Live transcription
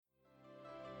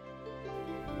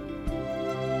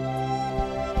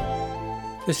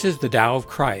This is the Tao of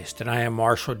Christ, and I am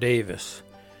Marshall Davis.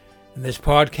 In this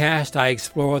podcast, I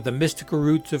explore the mystical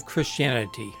roots of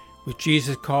Christianity, which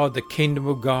Jesus called the Kingdom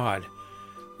of God,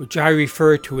 which I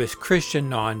refer to as Christian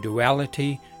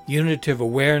non-duality, unitive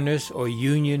awareness, or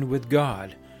union with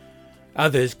God.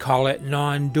 Others call it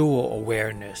non-dual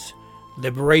awareness,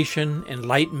 liberation,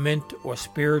 enlightenment, or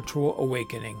spiritual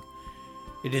awakening.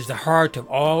 It is the heart of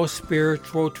all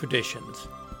spiritual traditions.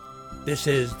 This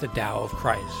is the Tao of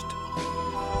Christ.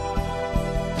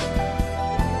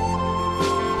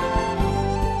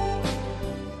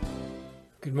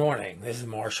 Good morning, this is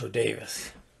Marshall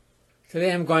Davis.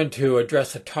 Today I'm going to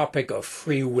address the topic of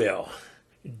free will.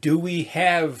 Do we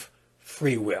have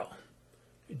free will?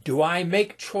 Do I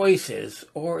make choices,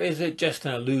 or is it just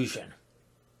an illusion?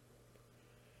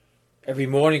 Every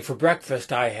morning for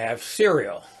breakfast I have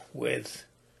cereal with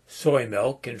soy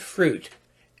milk and fruit,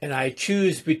 and I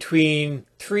choose between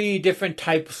 3 different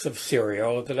types of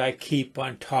cereal that I keep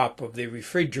on top of the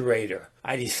refrigerator.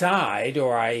 I decide,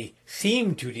 or I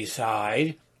seem to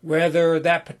decide, whether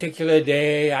that particular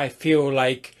day I feel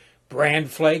like Bran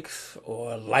Flakes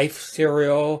or Life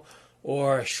cereal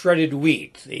or shredded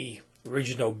wheat, the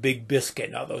original Big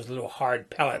Biscuit, not those little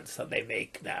hard pellets that they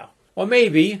make now. Or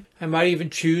maybe I might even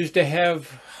choose to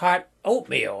have hot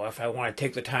oatmeal if I want to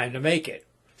take the time to make it.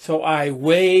 So I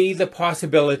weigh the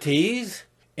possibilities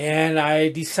and I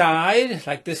decide,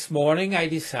 like this morning, I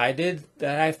decided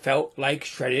that I felt like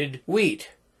shredded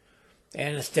wheat.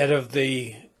 And instead of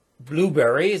the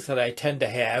blueberries that I tend to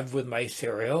have with my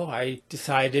cereal, I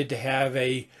decided to have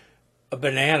a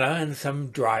banana and some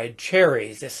dried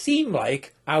cherries. It seemed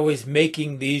like I was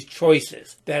making these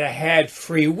choices, that I had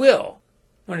free will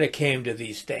when it came to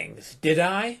these things. Did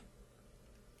I?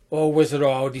 Or was it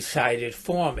all decided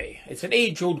for me? It's an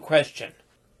age-old question.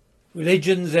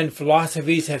 Religions and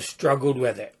philosophies have struggled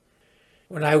with it.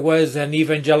 When I was an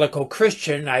evangelical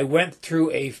Christian, I went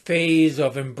through a phase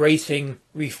of embracing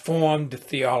Reformed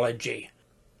theology.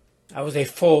 I was a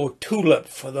full TULIP,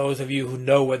 for those of you who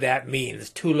know what that means.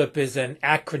 TULIP is an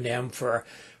acronym for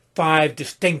 5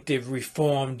 distinctive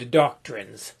Reformed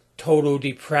doctrines: total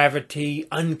depravity,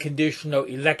 unconditional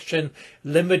election,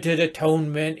 limited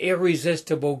atonement,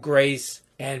 irresistible grace,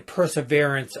 and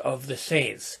perseverance of the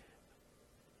saints.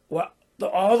 Well,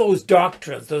 all those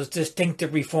doctrines, those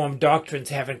distinctive Reformed doctrines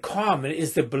have in common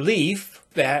is the belief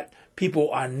that people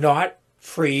are not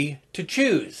free to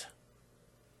choose.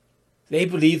 They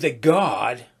believe that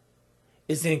God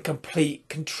is in complete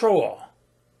control.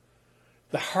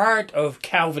 The heart of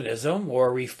Calvinism,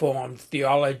 or Reformed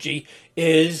theology,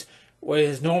 is what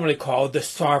is normally called the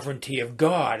sovereignty of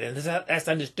God. And that's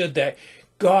understood that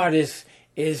God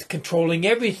is controlling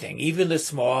everything, even the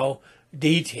small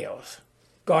details.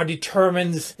 God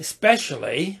determines,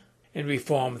 especially in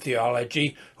Reformed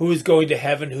theology, who's going to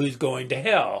heaven, who's going to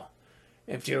hell.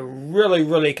 If you're really,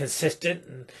 really consistent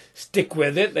and stick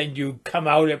with it, then you come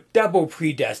out at double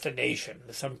predestination,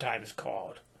 sometimes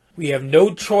called. We have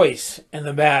no choice in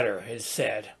the matter, it's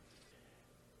said.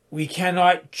 We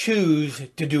cannot choose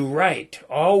to do right.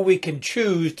 All we can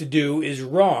choose to do is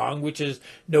wrong, which is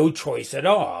no choice at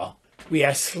all. We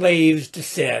are slaves to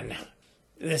sin,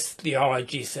 this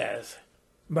theology says.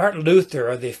 Martin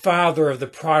Luther, the father of the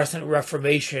Protestant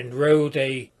Reformation, wrote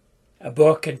a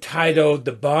book entitled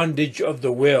The Bondage of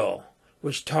the Will,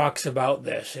 which talks about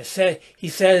this. He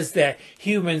says that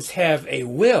humans have a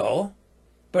will,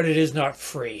 but it is not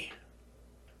free.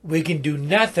 We can do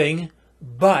nothing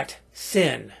but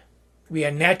sin. We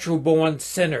are natural-born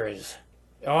sinners.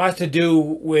 It all has to do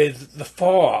with the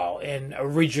fall and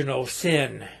original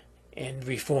sin in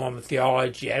Reformed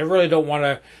theology. I really don't want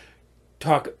to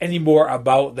talk any more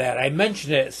about that. I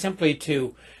mention it simply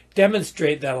to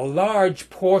demonstrate that a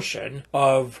large portion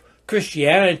of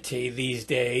Christianity these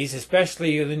days,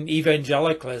 especially in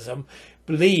evangelicalism,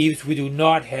 believes we do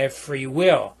not have free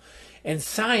will. And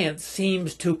science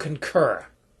seems to concur.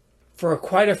 For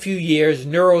quite a few years,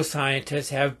 neuroscientists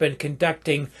have been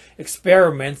conducting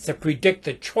experiments to predict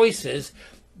the choices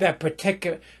that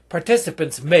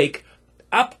participants make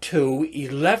up to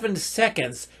 11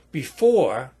 seconds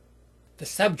before the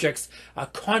subjects are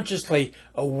consciously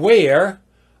aware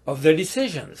of their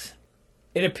decisions.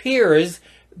 It appears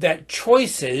that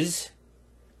choices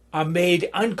are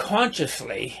made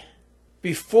unconsciously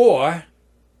before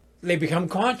they become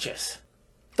conscious.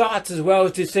 Thoughts as well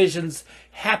as decisions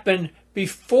happen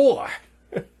before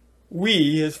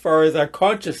we, as far as our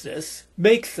consciousness,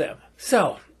 makes them.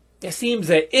 So, it seems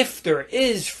that if there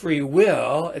is free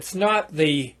will, it's not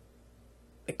the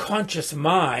conscious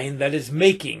mind that is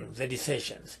making the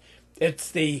decisions. It's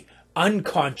the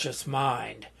unconscious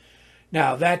mind.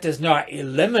 Now, that does not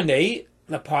eliminate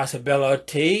the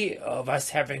possibility of us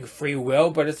having free will,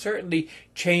 but it certainly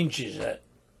changes it.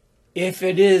 If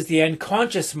it is the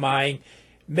unconscious mind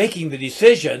making the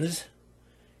decisions,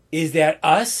 is that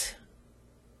us?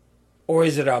 Or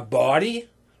is it our body?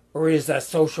 Or is that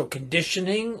social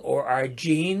conditioning or our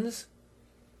genes?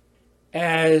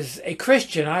 As a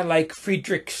Christian, I like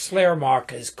Friedrich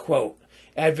Schleiermacher's quote,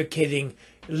 advocating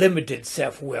limited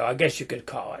self-will, I guess you could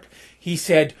call it. He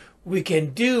said, "We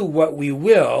can do what we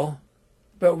will,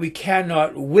 but we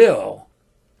cannot will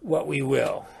what we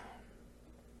will."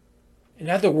 In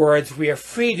other words, we are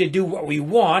free to do what we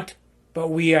want, but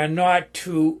we are not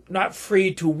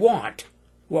free to want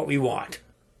what we want.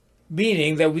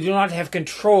 Meaning that we do not have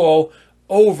control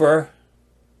over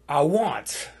our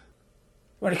wants.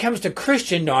 When it comes to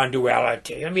Christian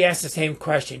non-duality, let me ask the same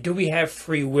question. Do we have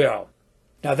free will?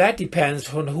 Now that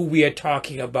depends on who we are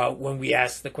talking about when we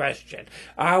ask the question.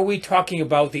 Are we talking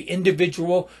about the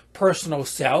individual personal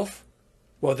self?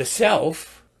 Well, the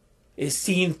self is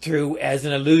seen through as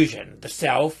an illusion. The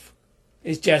self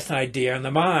is just an idea in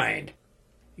the mind.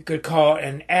 You could call it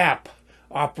an app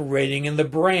operating in the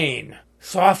brain,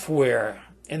 software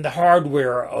in the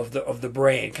hardware of the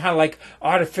brain, kind of like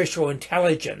artificial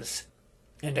intelligence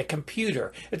in a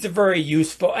computer. It's a very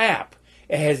useful app.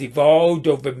 It has evolved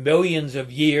over millions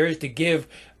of years to give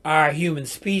our human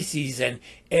species an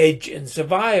edge in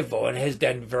survival, and has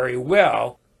done very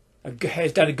well.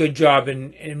 Has done a good job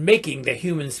in making the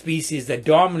human species the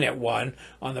dominant one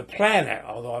on the planet,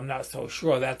 although I'm not so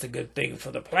sure that's a good thing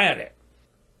for the planet.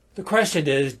 The question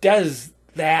is, does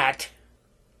that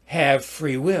have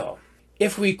free will?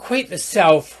 If we equate the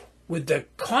self with the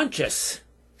conscious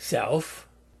self,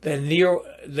 then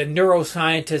the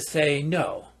neuroscientists say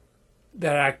no,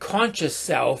 that our conscious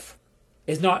self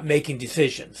is not making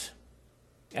decisions.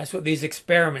 That's what these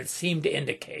experiments seem to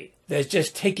indicate. They're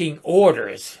just taking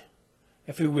orders,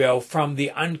 if you will, from the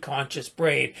unconscious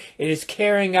brain. It is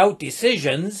carrying out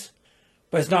decisions,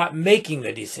 but it's not making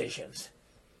the decisions.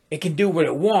 It can do what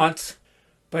it wants,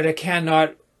 but it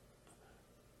cannot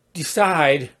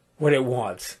decide what it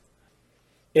wants.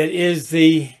 It is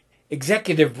the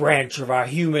executive branch of our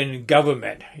human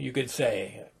government, you could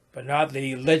say, but not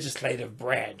the legislative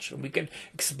branch. And we could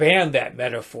expand that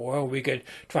metaphor. We could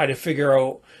try to figure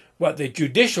out what the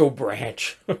judicial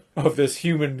branch of this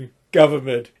human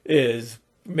government is.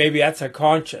 Maybe that's a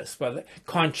conscience,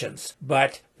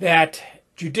 but that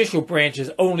judicial branch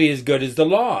is only as good as the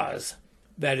laws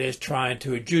that is trying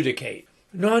to adjudicate.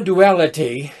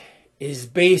 Non-duality is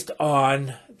based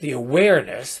on the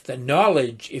awareness, the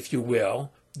knowledge, if you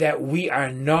will, that we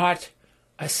are not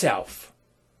a self,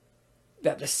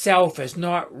 that the self is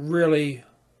not really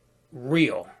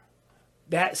real.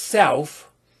 That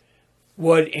self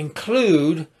would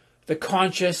include the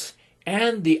conscious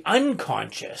and the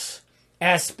unconscious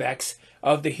aspects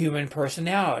of the human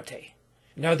personality.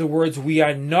 In other words, we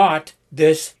are not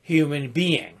this human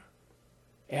being.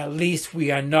 At least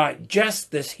we are not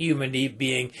just this human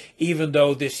being, even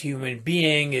though this human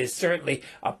being is certainly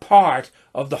a part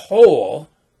of the whole,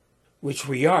 which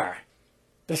we are.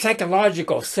 The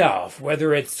psychological self,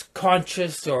 whether it's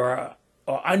conscious or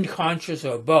unconscious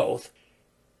or both,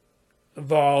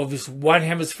 involves one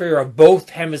hemisphere or both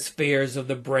hemispheres of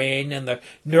the brain and the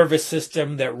nervous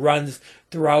system that runs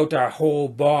throughout our whole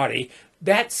body.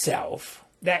 That self,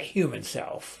 that human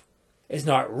self, is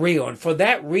not real. And for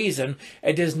that reason,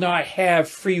 it does not have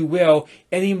free will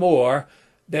any more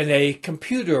than a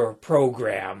computer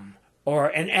program or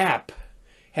an app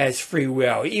has free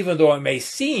will, even though it may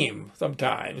seem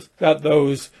sometimes that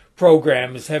those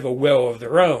programs have a will of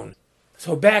their own.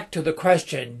 So back to the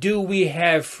question, do we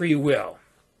have free will?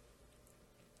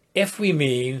 If we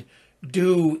mean,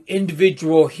 do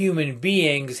individual human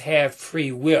beings have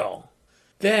free will?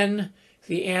 Then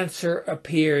the answer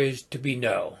appears to be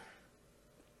no.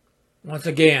 Once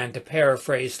again, to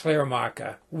paraphrase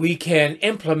Schleiermacher, we can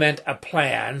implement a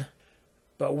plan,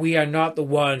 but we are not the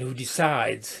one who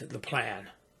decides the plan.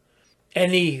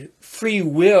 Any free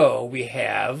will we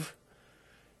have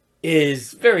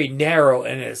is very narrow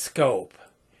in its scope.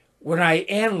 When I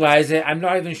analyze it, I'm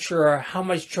not even sure how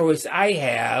much choice I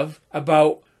have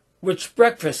about which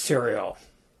breakfast cereal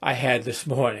I had this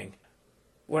morning.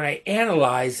 When I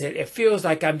analyze it, it feels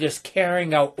like I'm just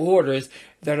carrying out orders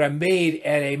that are made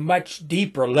at a much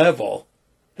deeper level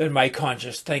than my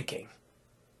conscious thinking.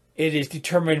 It is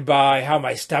determined by how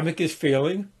my stomach is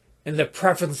feeling and the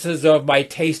preferences of my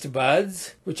taste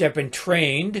buds, which have been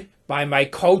trained by my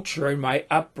culture and my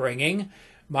upbringing.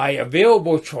 My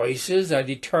available choices are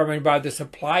determined by the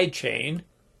supply chain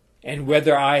and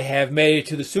whether I have made it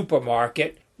to the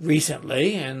supermarket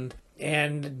recently, and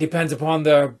and depends upon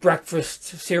the breakfast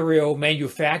cereal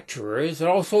manufacturers and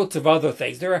all sorts of other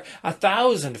things. There are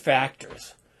 1,000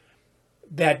 factors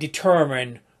that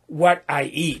determine what I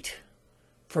eat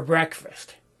for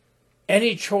breakfast.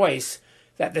 Any choice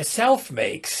that the self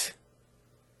makes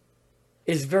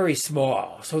is very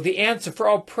small. So the answer for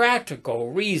all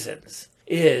practical reasons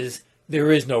is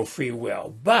there is no free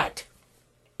will. But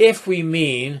if we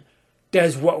mean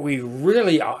does what we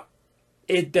really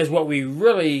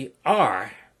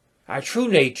are, our true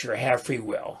nature, have free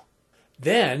will,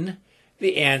 then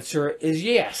the answer is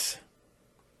yes.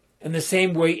 In the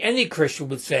same way any Christian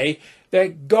would say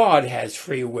that God has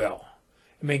free will.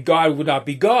 I mean, God would not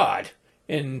be God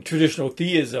in traditional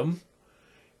theism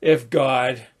if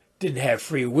God didn't have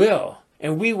free will.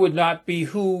 And we would not be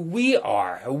who we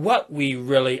are, or what we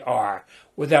really are,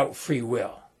 without free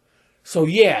will. So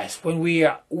yes, when we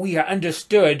are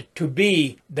understood to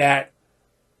be that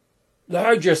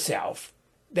larger self,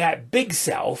 that big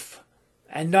self,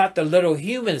 and not the little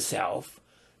human self,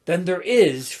 then there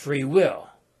is free will.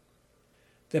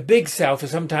 The big self is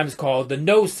sometimes called the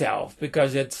no self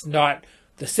because it's not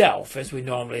the self as we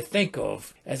normally think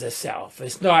of as a self.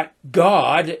 It's not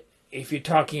God if you're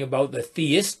talking about the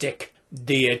theistic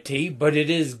deity, but it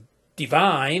is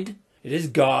divine. It is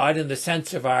God in the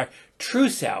sense of our true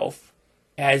self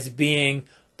as being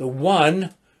the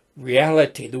one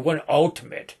reality, the one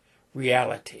ultimate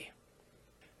reality.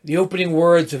 The opening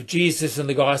words of Jesus in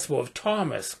the Gospel of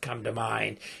Thomas come to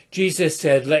mind. Jesus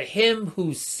said, "Let him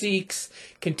who seeks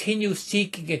continue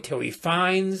seeking until he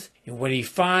finds, and when he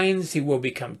finds, he will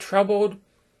become troubled.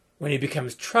 When he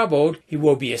becomes troubled, he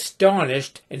will be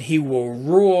astonished, and he will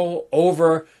rule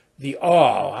over the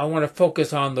all." I want to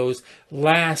focus on those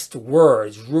last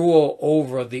words, rule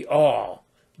over the all.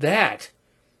 That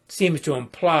seems to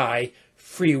imply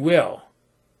free will.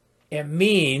 It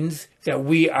means that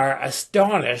we are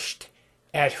astonished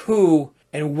at who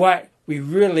and what we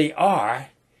really are,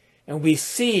 and we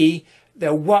see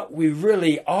that what we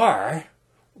really are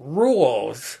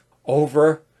rules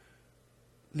over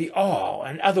the all.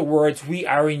 In other words, we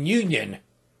are in union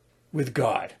with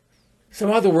God.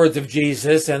 Some other words of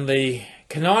Jesus in the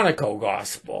canonical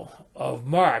Gospel of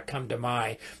Mark come to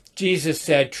mind. Jesus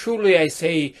said, "Truly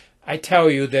I tell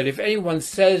you that if anyone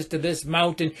says to this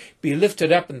mountain, 'Be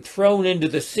lifted up and thrown into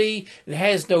the sea,' and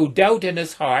has no doubt in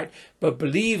his heart, but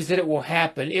believes that it will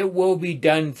happen, it will be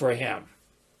done for him."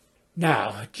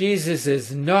 Now, Jesus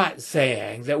is not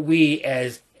saying that we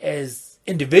as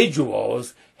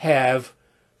individuals have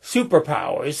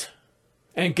superpowers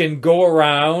and can go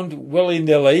around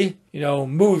willy-nilly,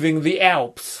 moving the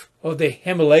Alps or the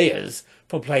Himalayas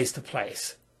from place to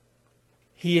place.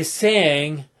 He is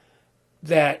saying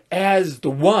that as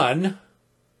the one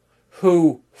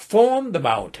who formed the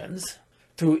mountains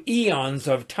through eons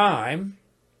of time,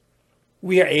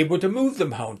 we are able to move the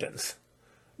mountains.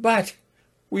 But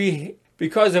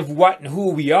because of what and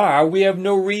who we are, we have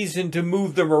no reason to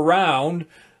move them around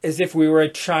as if we were a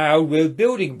child with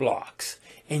building blocks.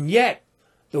 And yet,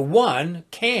 the one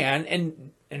can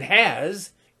and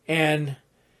has and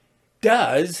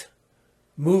does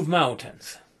move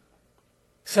mountains.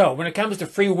 So, when it comes to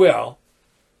free will,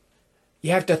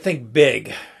 you have to think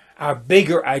big, our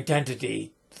bigger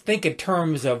identity. Think in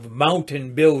terms of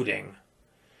mountain building.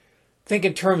 Think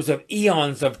in terms of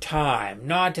eons of time,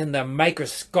 not in the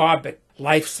microscopic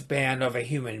lifespan of a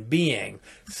human being.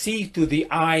 See through the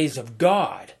eyes of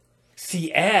God.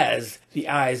 See as the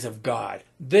eyes of God.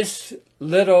 This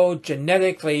little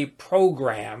genetically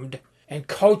programmed and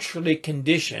culturally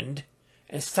conditioned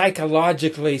and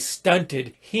psychologically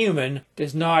stunted human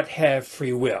does not have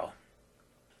free will.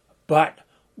 But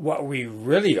what we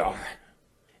really are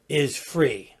is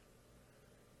free.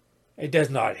 It does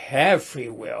not have free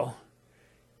will.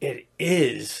 It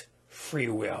is free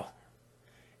will.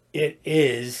 It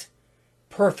is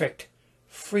perfect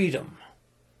freedom.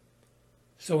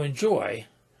 So enjoy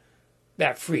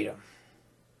that freedom.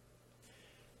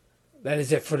 That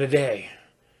is it for today.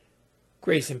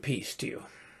 Grace and peace to you.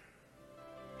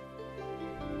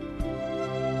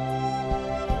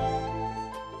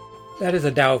 That is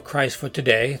the Tao of Christ for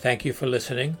today. Thank you for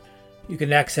listening. You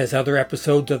can access other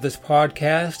episodes of this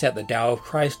podcast at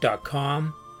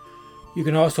thedaoofchrist.com. You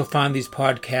can also find these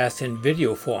podcasts in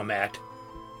video format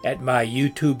at my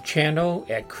YouTube channel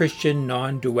at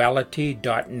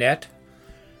christiannonduality.net.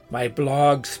 My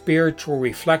blog, Spiritual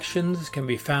Reflections, can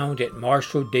be found at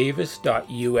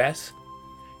marshalldavis.us.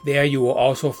 There you will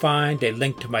also find a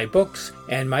link to my books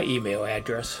and my email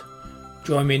address.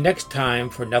 Join me next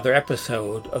time for another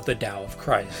episode of the Tao of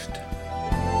Christ.